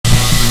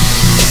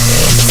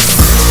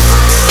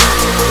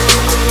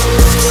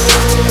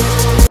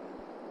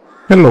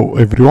Hello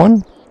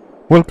everyone,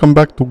 welcome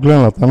back to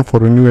Glenleathann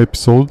for a new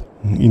episode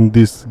in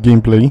this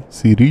gameplay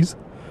series.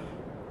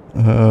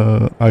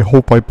 I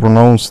hope I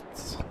pronounced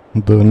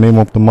the name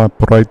of the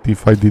map right.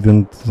 If I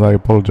didn't, I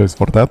apologize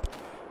for that.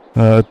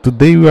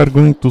 Today we are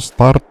going to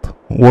start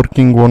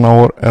working on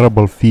our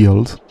arable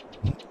fields,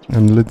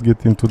 and let's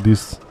get into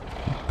this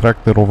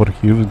tractor over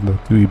here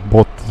that we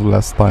bought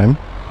last time.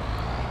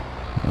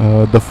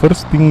 The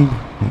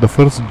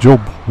first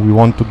job we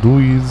want to do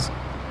is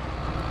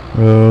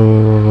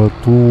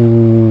to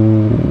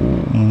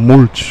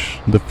mulch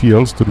the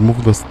fields, to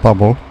remove the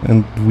stubble,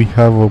 and we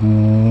have a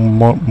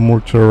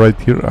mulcher right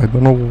here. I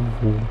don't know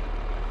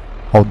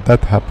how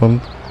that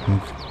happened.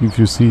 If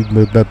you see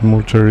that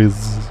mulcher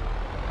is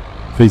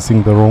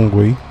facing the wrong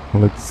way,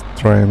 let's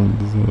try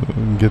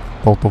and get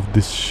out of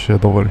this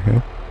shed over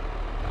here.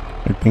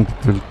 I think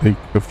it will take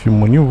a few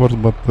maneuvers,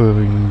 but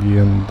in the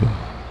end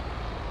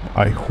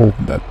I hope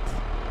that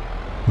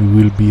we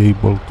will be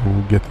able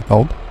to get it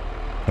out.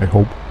 I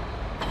hope.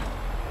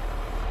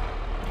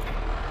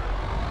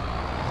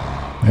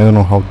 I don't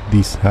know how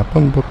this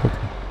happened, but it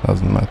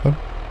doesn't matter.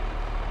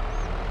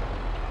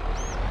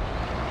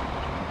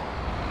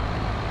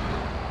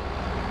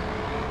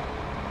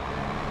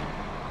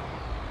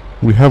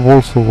 We have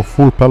also a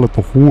full pallet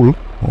of wool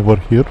over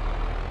here.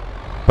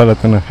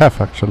 Pallet and a half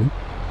actually.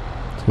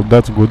 So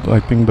that's good. I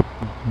think the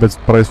best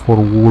price for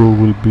wool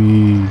will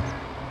be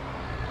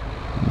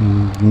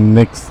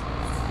next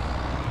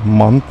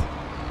month.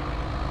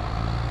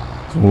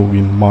 So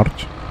in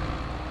March.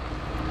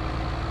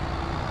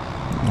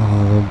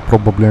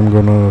 Probably I'm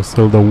gonna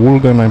sell the wool,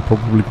 then I'm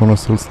probably gonna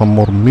sell some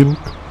more milk.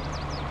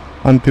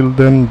 Until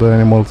then the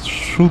animals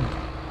should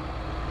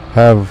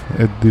have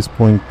at this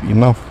point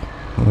enough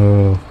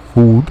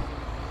food.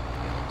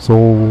 So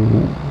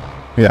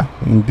yeah,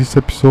 in this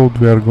episode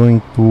we are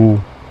going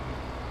to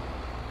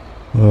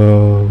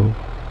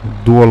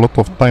do a lot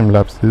of time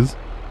lapses.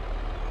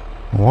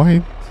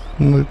 Why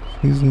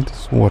isn't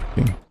this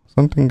working?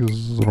 Something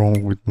is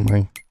wrong with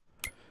my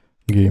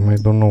game, I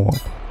don't know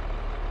what.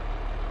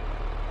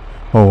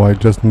 Oh, I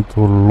just need to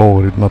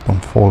lower it, not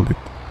unfold it.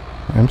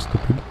 I'm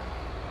stupid.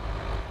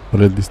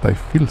 Or at least I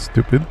feel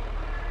stupid.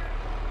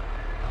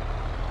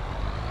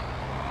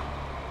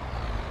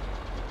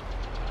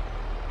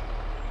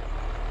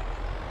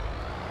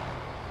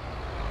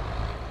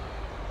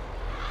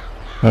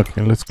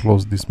 Okay, let's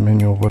close this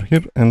menu over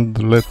here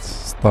and let's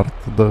start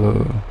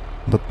the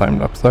time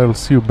lapse. I'll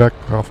see you back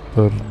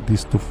after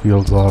these two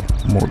fields are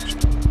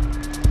mulched.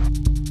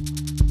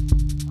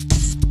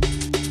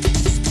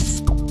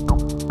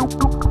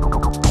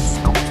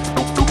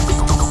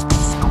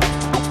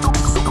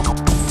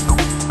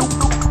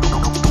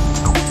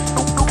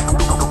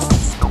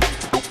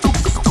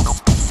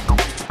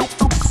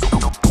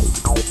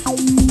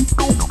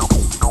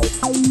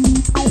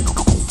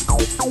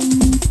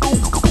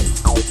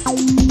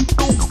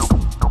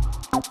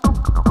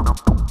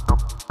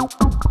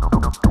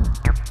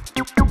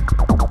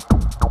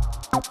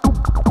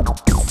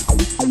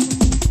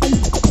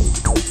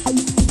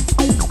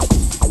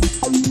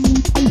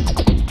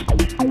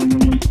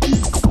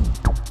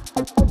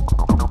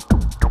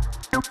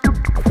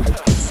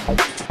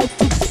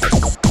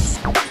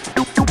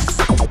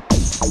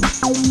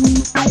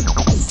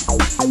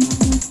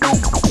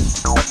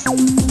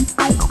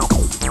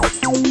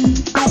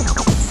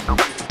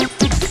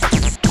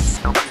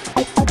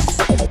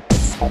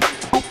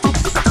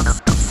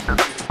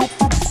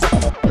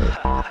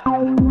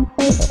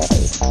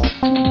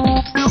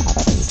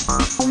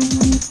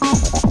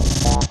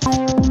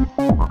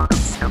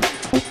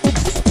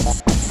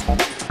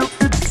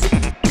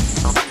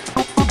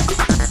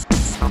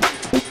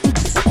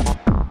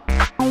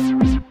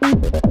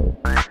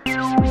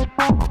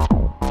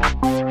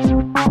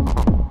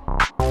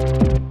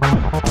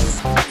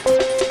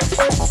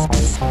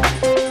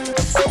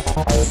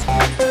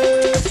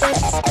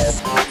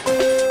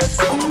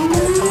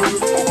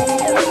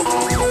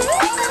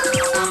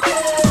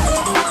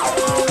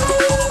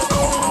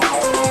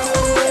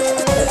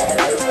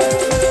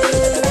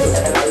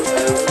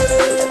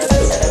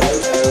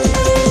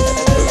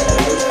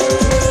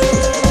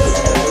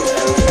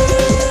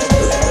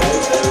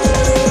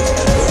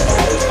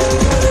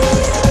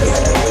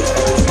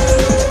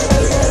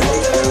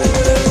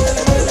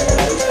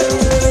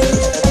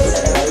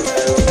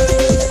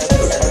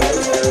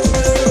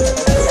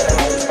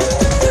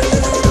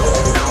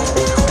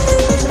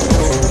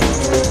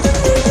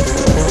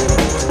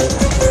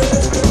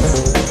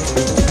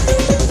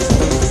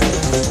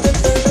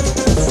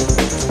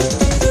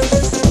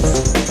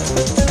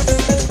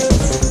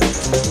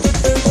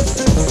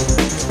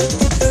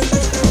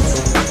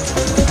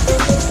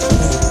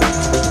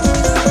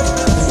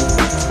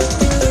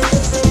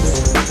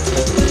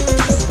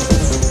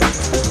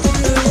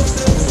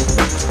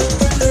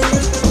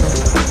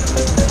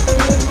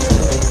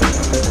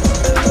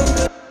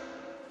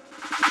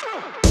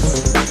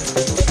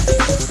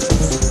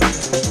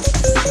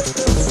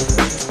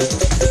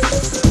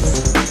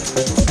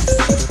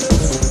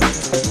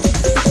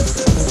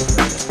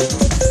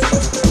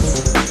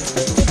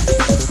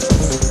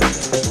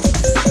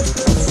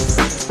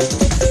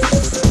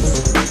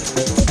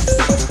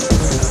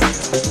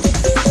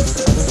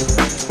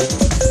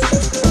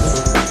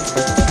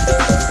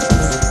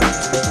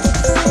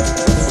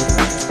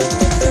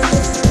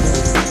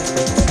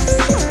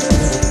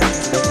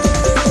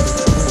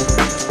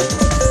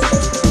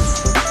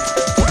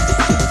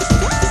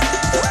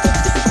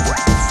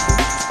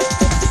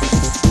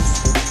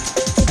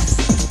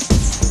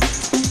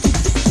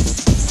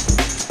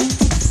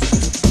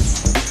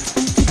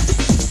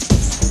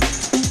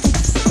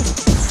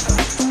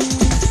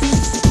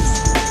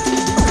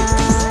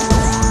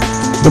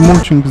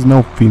 mulching is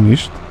now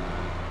finished.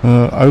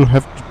 I will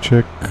have to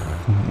check,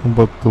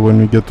 but when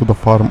we get to the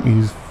farm,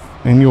 if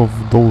any of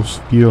those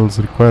fields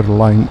require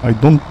lime. I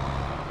don't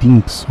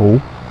think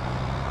so,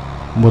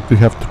 but we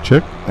have to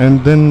check,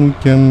 and then we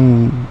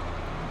can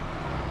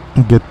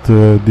get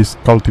this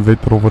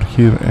cultivator over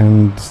here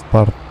and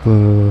start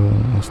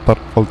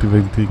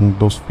cultivating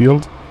those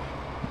fields.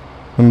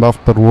 And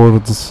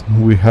afterwards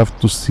we have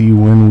to see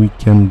when we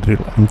can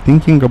drill. I'm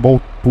thinking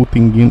about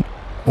putting in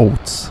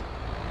oats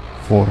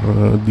for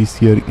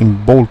this year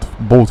in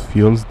both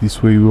fields.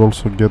 This way we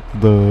also get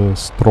the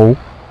straw,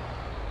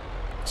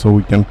 so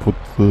we can put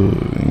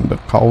in the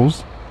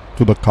cows,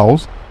 to the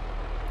cows.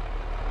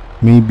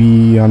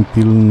 Maybe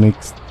until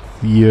next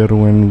year,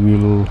 when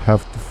we'll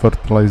have to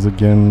fertilize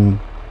again,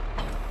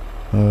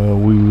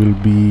 we will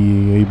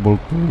be able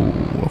to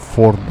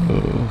afford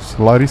a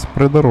slurry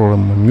spreader or a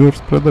manure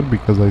spreader,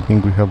 because I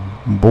think we have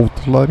both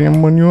slurry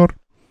and manure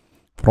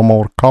from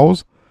our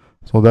cows,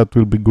 so that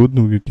will be good.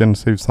 We can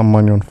save some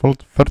money on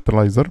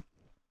fertilizer.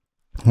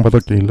 But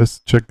okay, let's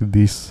check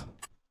these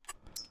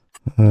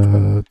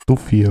two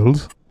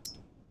fields.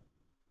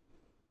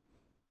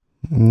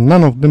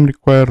 None of them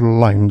require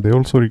lime. They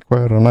also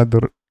require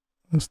another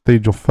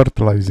stage of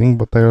fertilizing,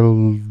 but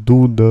I'll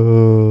do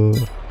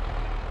the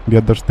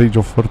other stage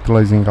of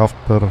fertilizing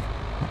after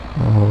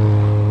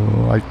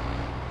I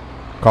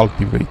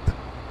cultivate.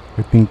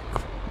 I think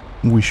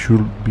we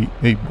should be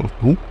able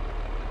to,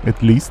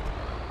 at least.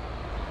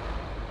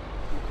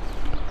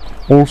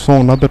 Also,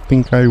 another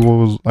thing I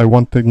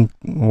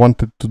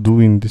wanted to do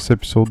in this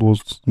episode was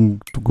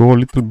to go a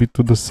little bit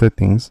to the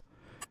settings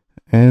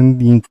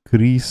and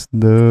increase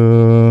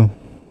the,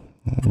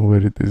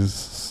 where it is,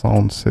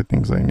 sound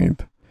settings, I need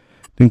to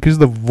increase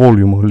the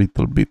volume a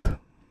little bit,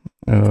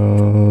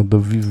 the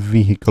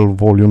vehicle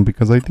volume,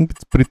 because I think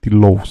it's pretty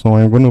low, so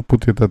I'm gonna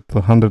put it at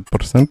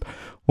 100%.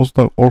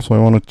 Also I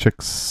want to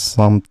check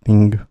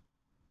something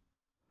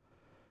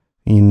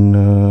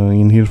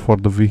in here for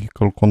the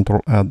vehicle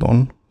control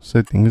add-on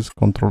settings.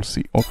 Control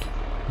C. Okay,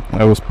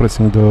 I was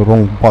pressing the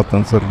wrong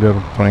buttons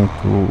earlier trying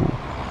to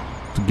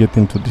get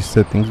into these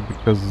settings,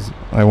 because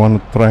I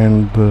want to try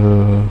and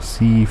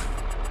see if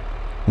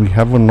we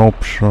have an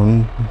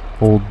option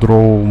for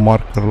draw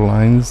marker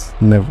lines.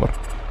 Never.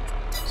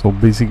 So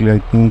basically I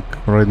think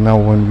right now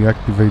when we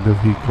activate the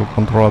vehicle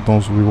control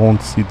add-ons, we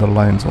won't see the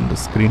lines on the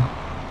screen.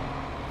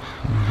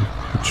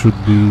 It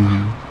should be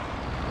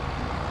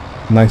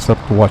nicer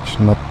to watch,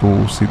 not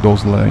to see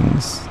those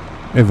lines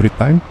every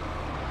time.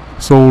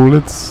 So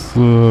let's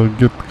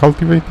get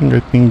cultivating. I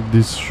think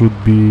this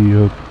should be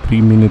a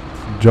 3-minute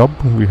job.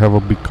 We have a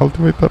big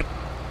cultivator,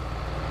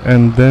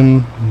 and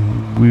then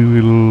we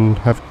will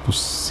have to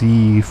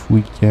see if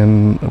we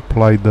can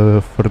apply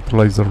the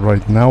fertilizer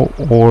right now,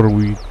 or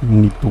we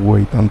need to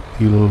wait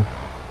until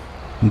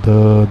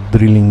the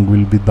drilling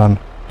will be done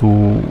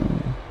to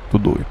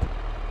do it.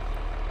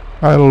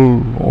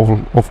 I'll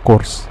of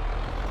course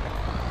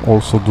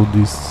also do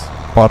this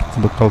part,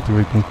 the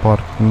cultivating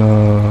part, in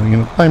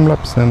a time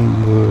lapse,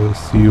 and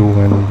see you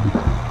when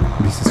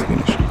this is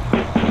finished.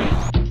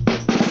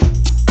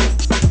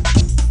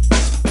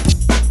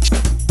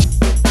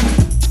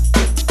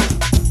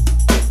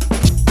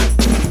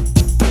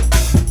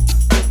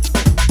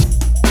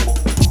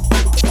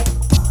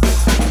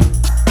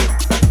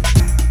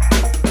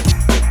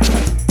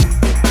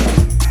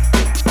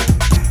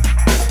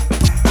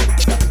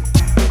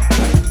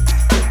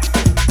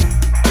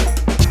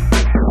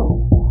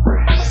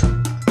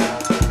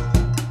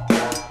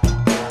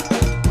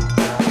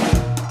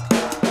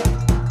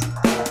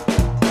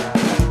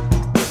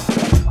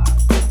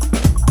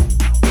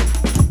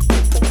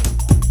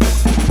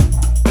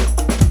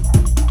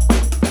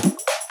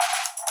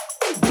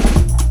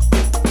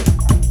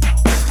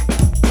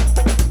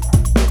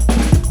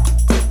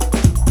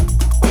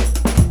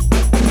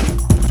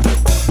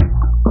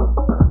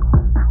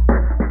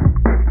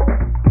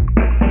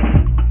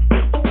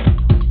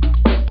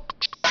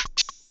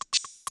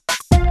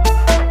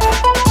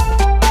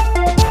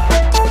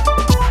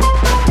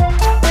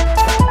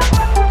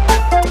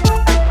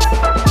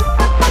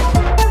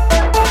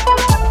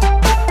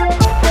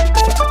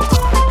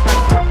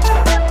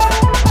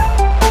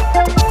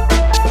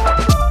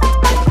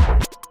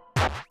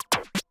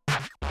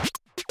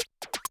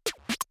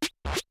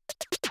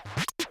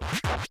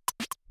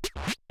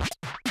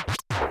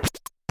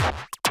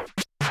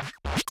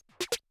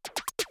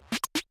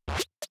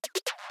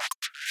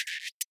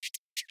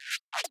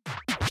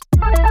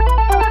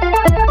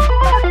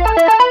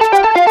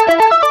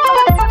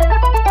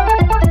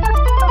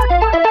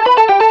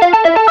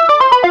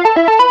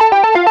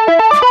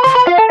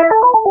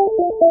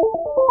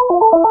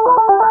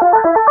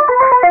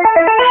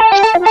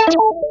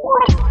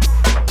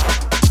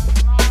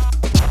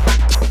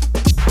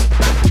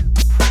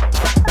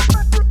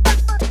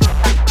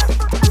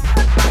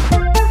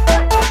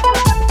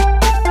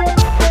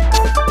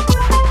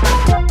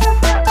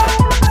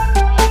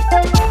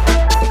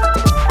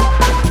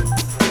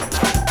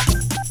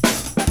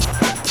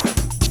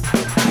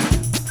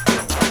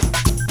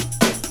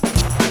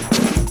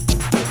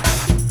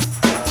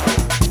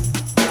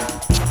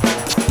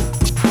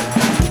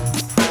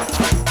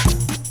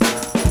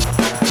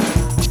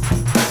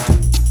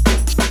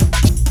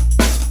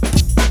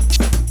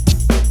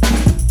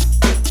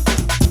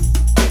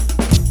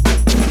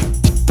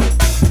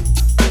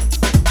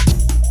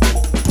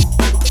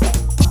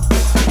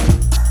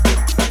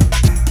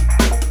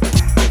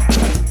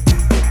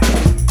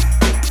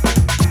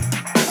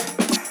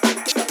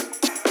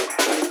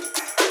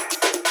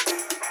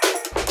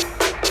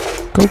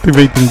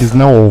 cultivating is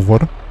now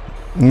over.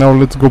 Now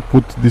let's go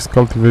put this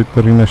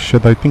cultivator in a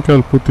shed. I think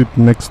I'll put it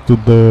next to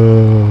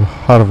the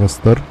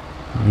harvester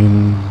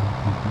in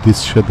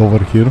this shed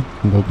over here,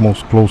 the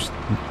most close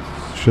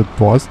shed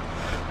to us.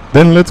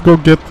 Then let's go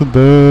get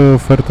the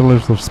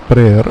fertilizer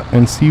sprayer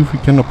and see if we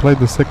can apply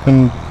the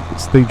second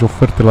stage of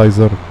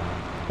fertilizer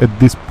at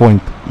this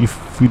point.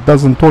 If it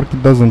doesn't work,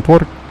 it doesn't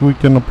work. We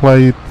can apply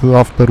it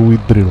after we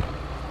drill.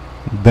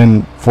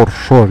 Then for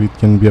sure it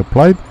can be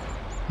applied.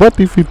 But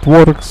if it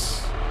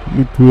works,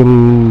 it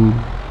will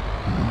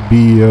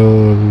be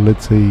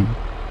let's say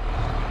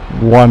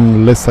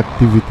one less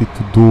activity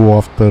to do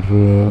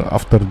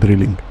after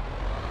drilling.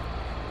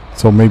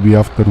 So maybe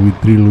after we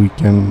drill we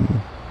can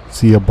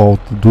see about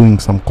doing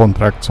some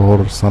contracts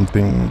or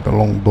something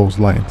along those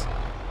lines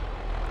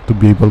to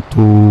be able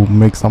to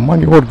make some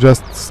money, or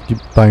just skip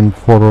time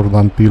forward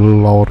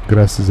until our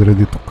grass is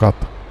ready to cut.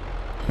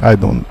 I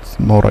don't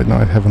know right now,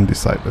 I haven't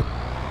decided.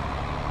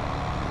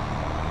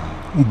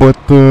 But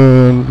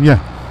yeah,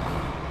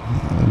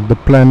 the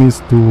plan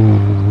is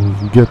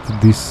to get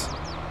this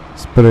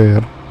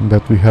sprayer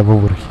that we have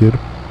over here.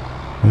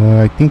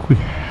 I think we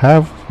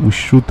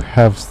should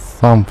have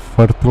some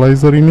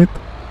fertilizer in it.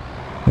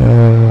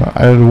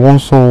 I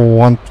also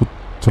want to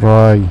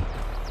try,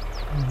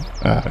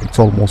 it's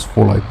almost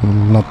full,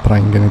 I'm not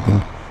trying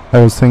anything. I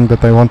was saying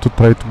that I want to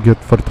try to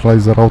get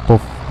fertilizer out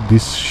of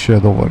this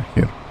shed over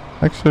here.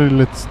 Actually,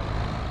 let's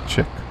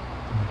check,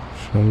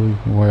 shall we,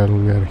 while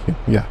we are here.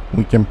 Yeah,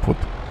 we can put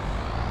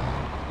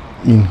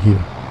in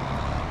here.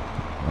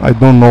 I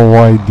don't know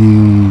why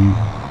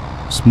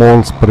the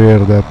small sprayer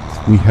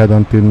that we had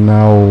until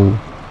now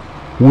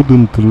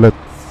wouldn't let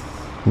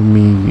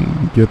me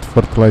get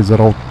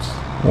fertilizer out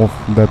of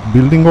that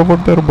building over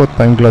there, but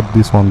I'm glad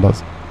this one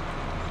does.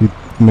 It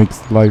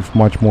makes life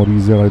much more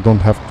easier. I don't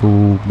have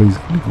to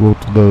basically go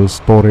to the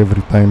store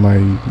every time I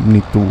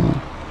need to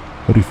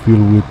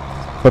refill with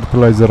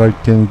fertilizer. I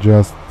can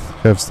just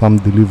have some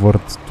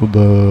delivered to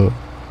the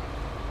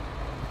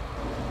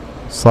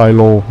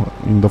silo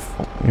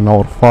in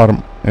our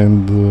farm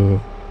and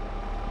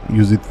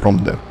use it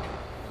from there.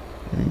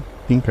 I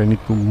think I need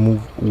to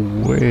move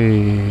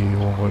way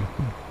over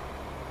here.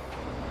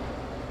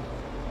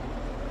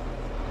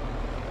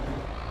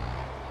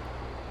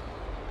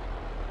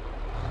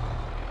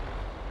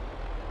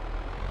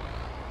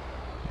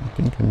 I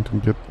think I need to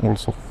get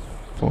also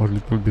a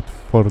little bit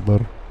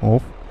further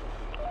off.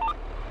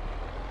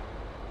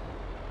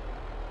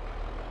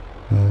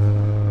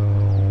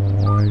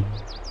 Why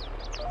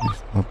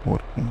is not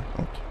working?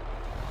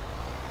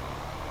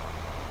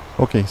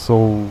 Okay,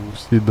 so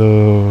see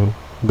the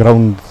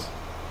ground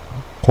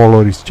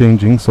color is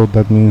changing, so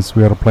that means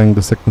we are applying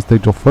the second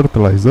stage of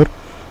fertilizer.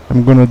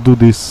 I'm gonna do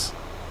this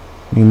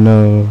and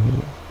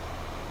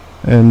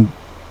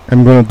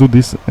I'm gonna do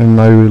this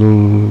and I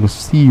will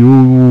see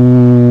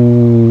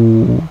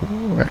you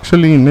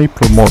actually in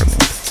April morning.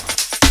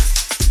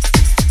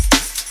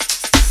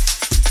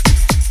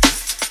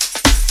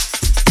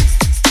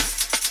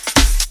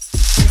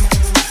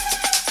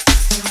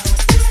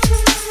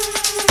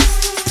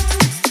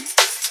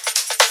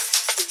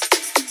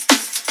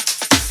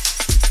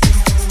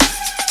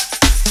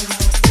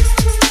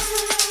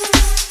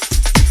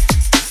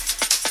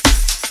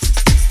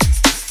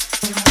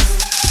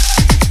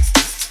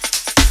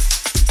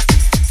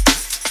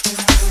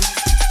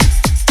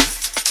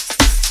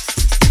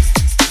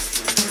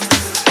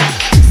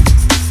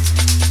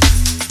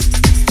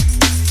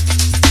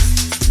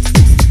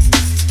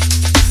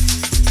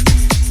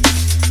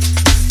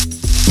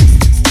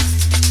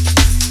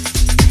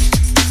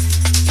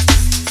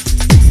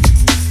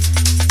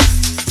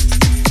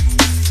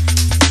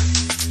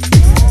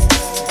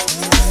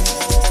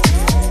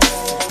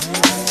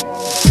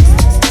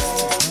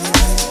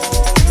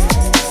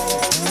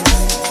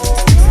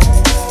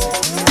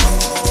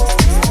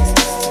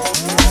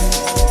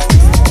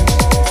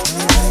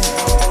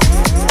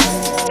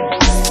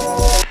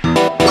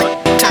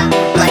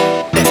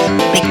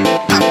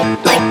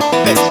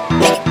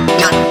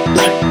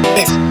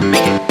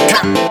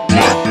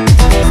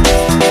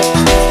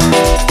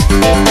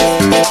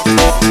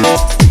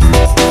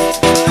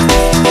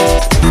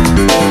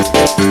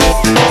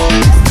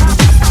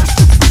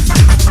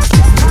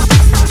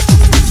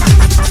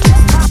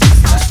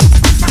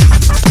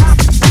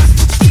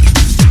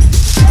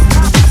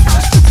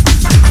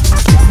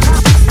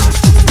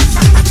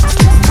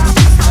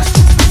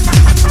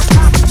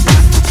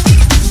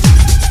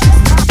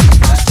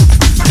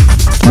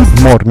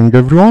 Morning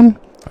everyone.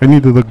 I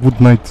needed a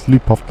good night's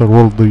sleep after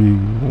all the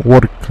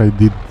work I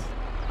did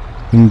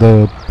in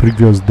the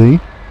previous day.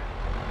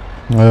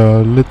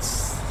 Let's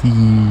see,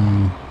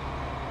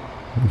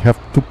 we have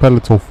 2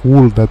 pallets of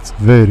wool. That's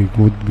very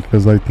good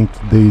because I think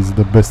today is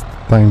the best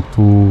time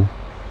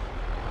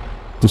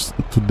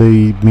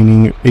today,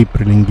 meaning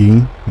April in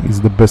game,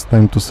 is the best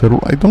time to sell.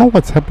 I don't know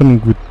what's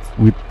happening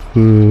with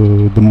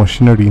the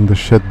machinery in the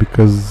shed,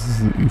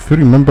 because if you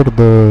remember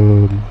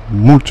the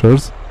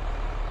mulchers,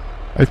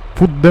 I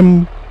put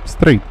them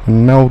straight,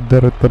 and now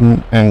they're at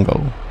an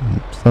angle.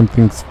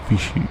 Something's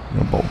fishy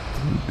about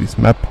this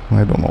map,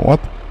 I don't know what,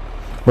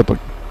 but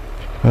okay.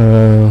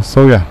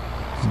 So yeah,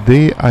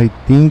 today I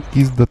think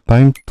is the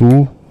time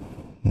to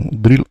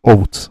drill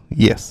oats.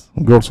 Yes,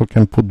 we also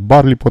can put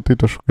barley,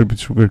 potato, sugar beet,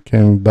 sugar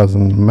cane,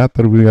 doesn't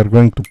matter. We are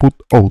going to put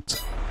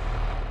oats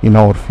in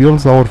our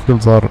fields. Our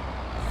fields are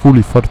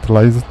fully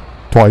fertilized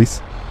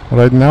twice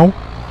right now.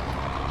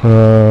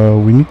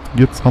 We need to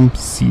get some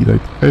seed. I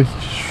think I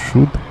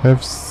should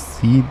have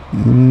seed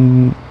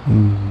in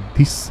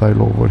this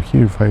silo over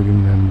here, if I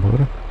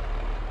remember.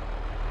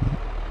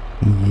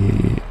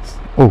 Yes,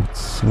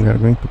 oats. We are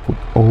going to put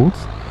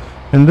oats,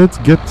 and let's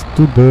get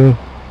to the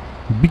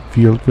big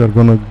field. We are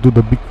gonna do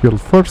the big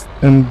field first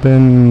and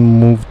then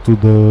move to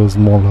the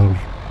smaller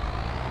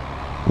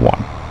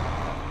one.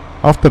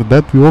 After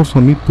that we also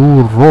need to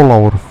roll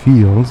our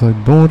fields. I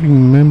don't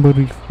remember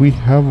if we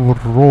have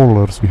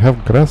rollers. We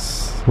have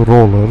grass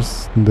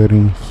rollers, they're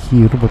in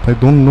here, but I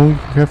don't know if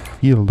we have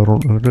field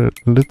roller.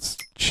 Let's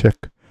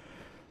check.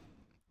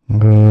 We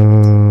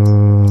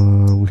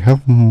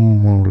have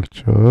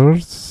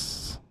mulchers,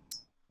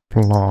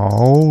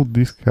 plow,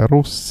 this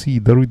harrow,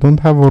 seeder. We don't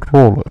have a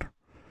roller,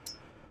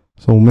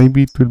 so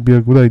maybe it will be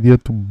a good idea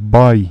to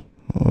buy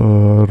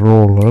a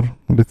roller.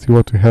 Let's see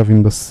what we have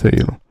in the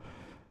sale.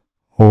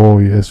 Oh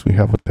yes, we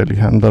have a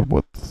telehandler,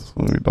 but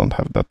we don't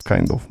have that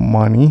kind of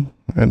money.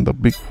 And the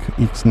big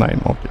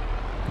X9, okay,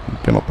 we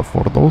cannot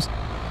afford those.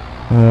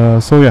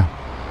 So yeah,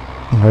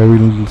 I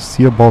will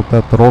see about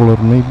that roller.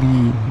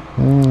 Maybe,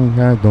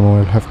 I don't know,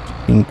 I'll have to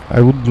think.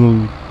 I would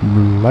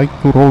like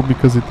to roll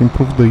because it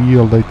improves the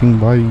yield, I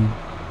think, by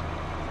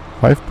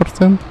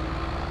 5%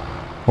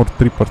 or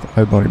 3%.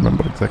 I don't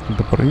remember exactly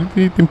the part.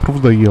 It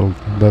improves the yield,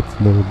 that's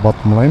the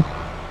bottom line.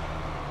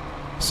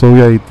 So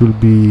yeah, it will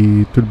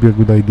be a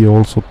good idea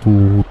also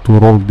to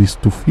roll these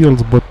two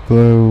fields, but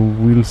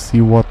we'll see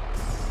what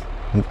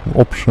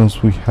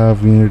options we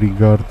have in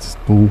regards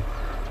to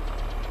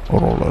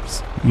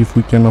rollers. If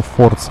we can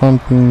afford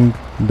something,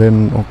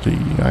 then okay,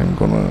 I'm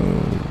gonna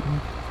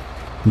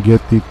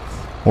get it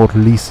or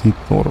lease it,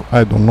 or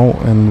I don't know,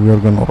 and we are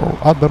gonna roll.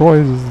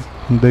 Otherwise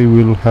they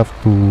will have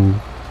to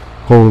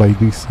go like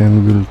this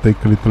and will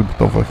take a little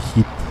bit of a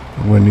hit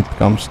when it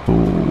comes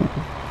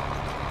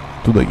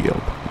to the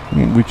yield,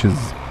 which is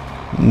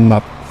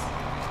not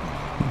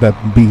that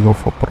big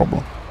of a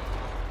problem.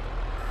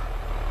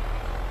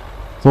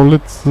 So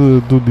let's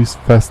do this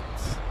fast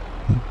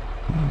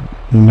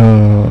in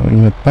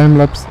a time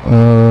lapse.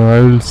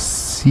 I will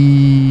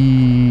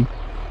see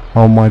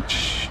how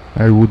much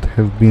I would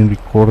have been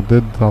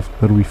recorded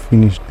after we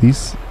finish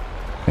this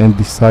and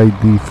decide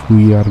if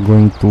we are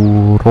going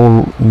to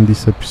roll in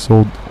this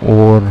episode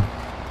or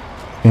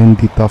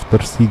end it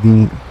after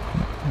seeding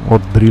or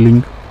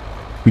drilling,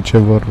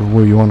 whichever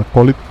way you want to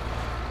call it,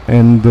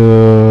 and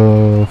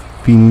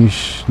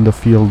finish the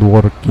field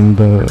work in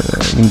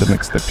the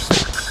next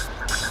episode.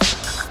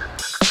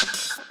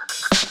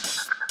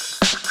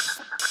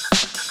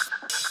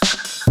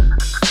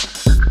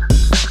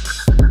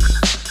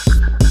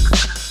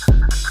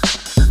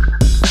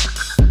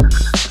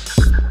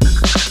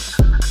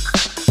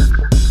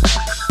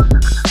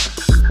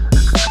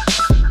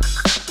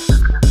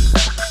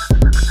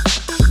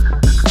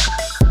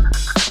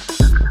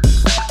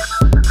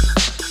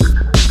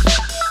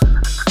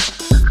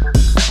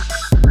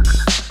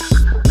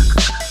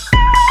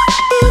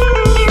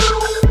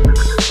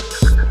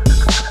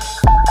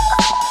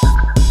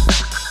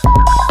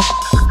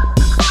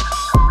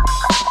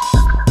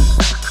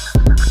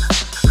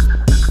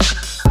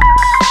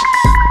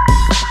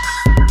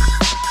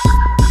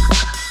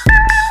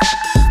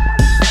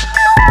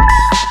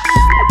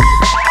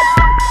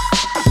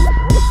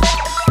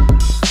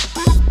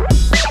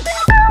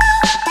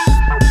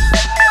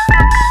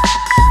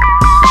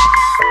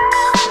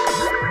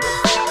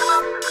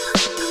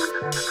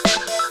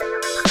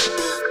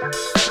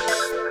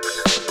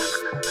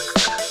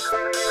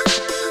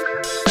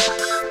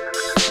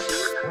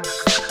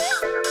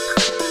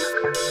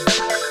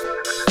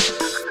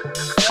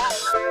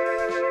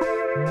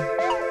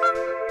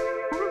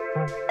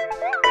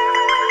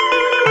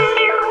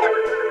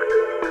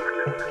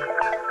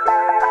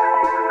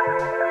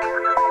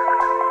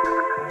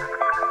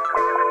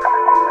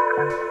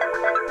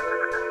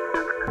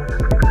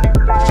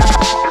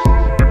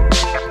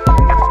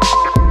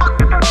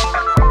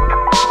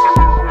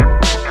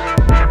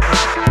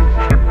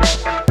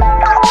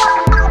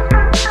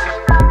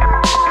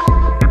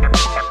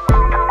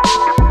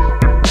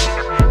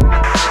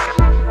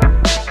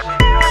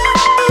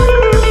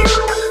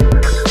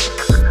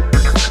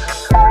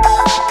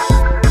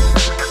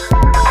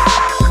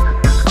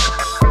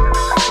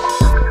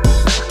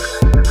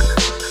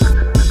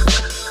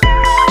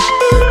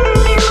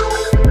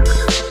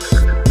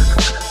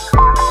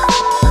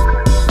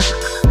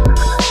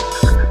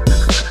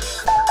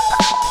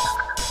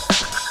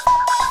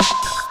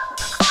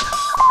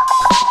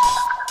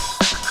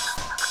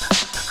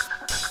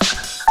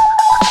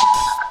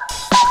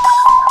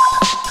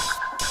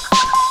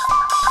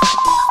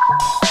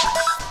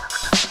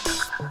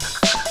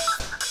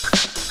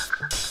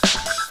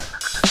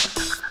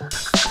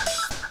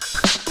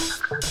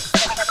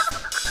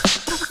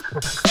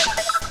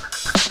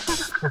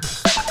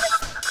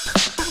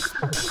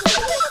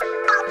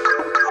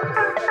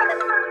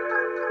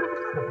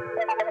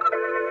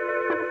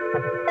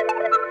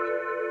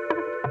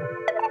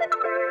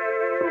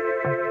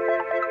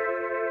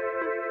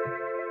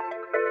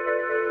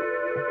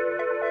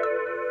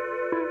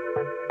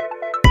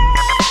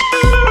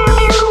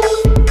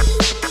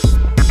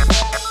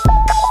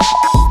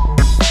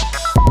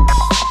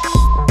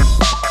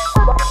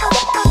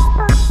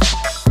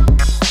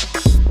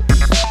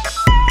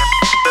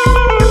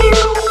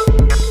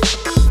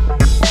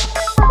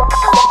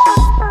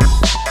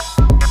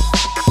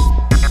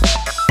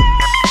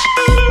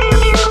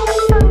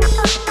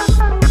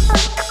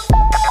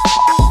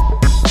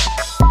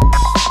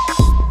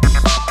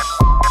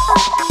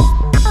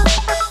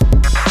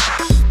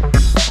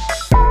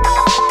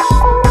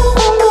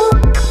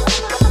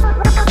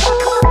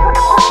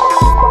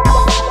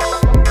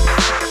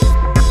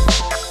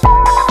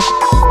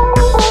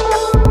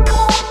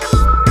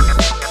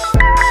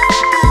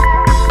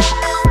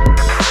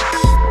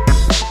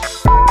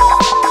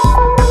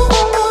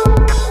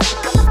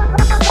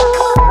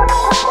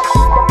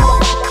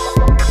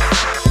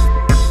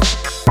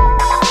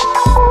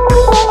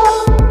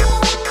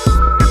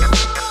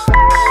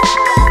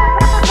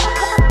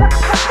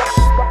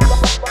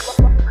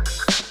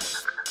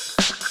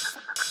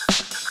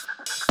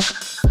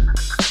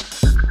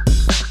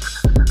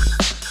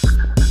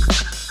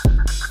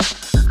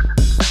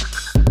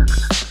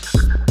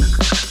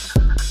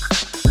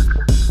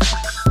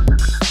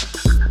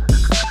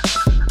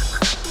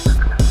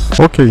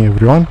 Okay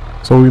everyone,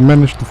 so we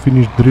managed to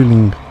finish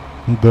drilling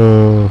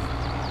the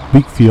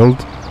big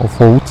field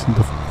of oats,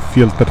 the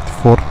field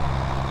 34.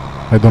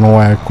 I don't know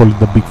why I call it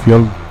the big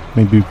field,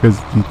 maybe because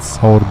it's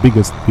our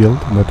biggest field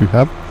that we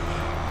have.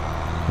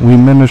 We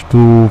managed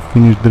to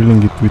finish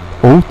drilling it with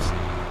oats.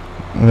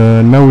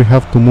 Now we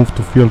have to move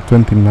to field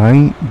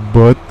 29,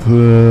 but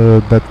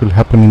that will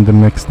happen in the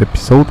next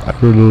episode. I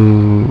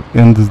will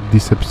end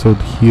this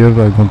episode here.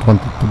 I don't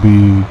want it to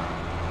be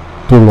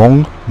too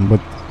long,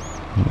 but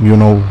you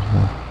know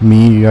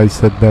me, I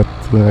said that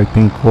I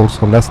think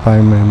also last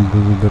time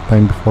and the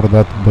time before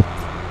that, but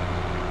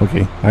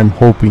okay, I'm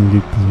hoping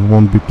it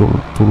won't be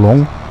too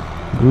long.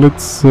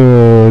 Let's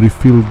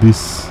refill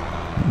this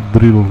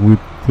drill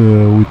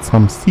with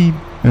some seed,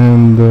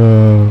 and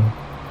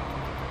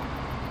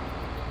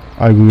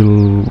I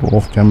will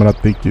off camera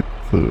take it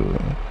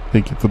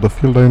to the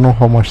field. I don't know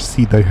how much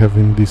seed I have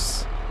in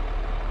this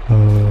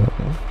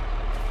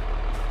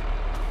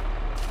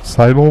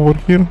silo over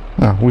here.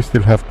 We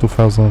still have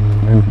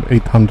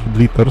 2,800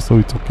 liters, so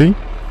it's okay.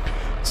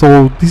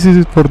 So this is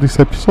it for this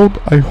episode.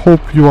 I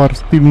hope you are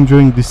still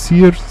enjoying this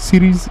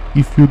series.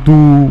 If you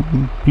do,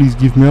 please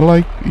give me a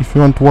like. If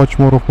you want to watch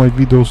more of my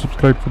videos,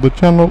 subscribe to the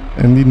channel,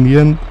 and in the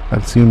end,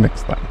 I'll see you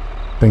next time.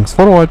 Thanks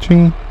for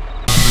watching.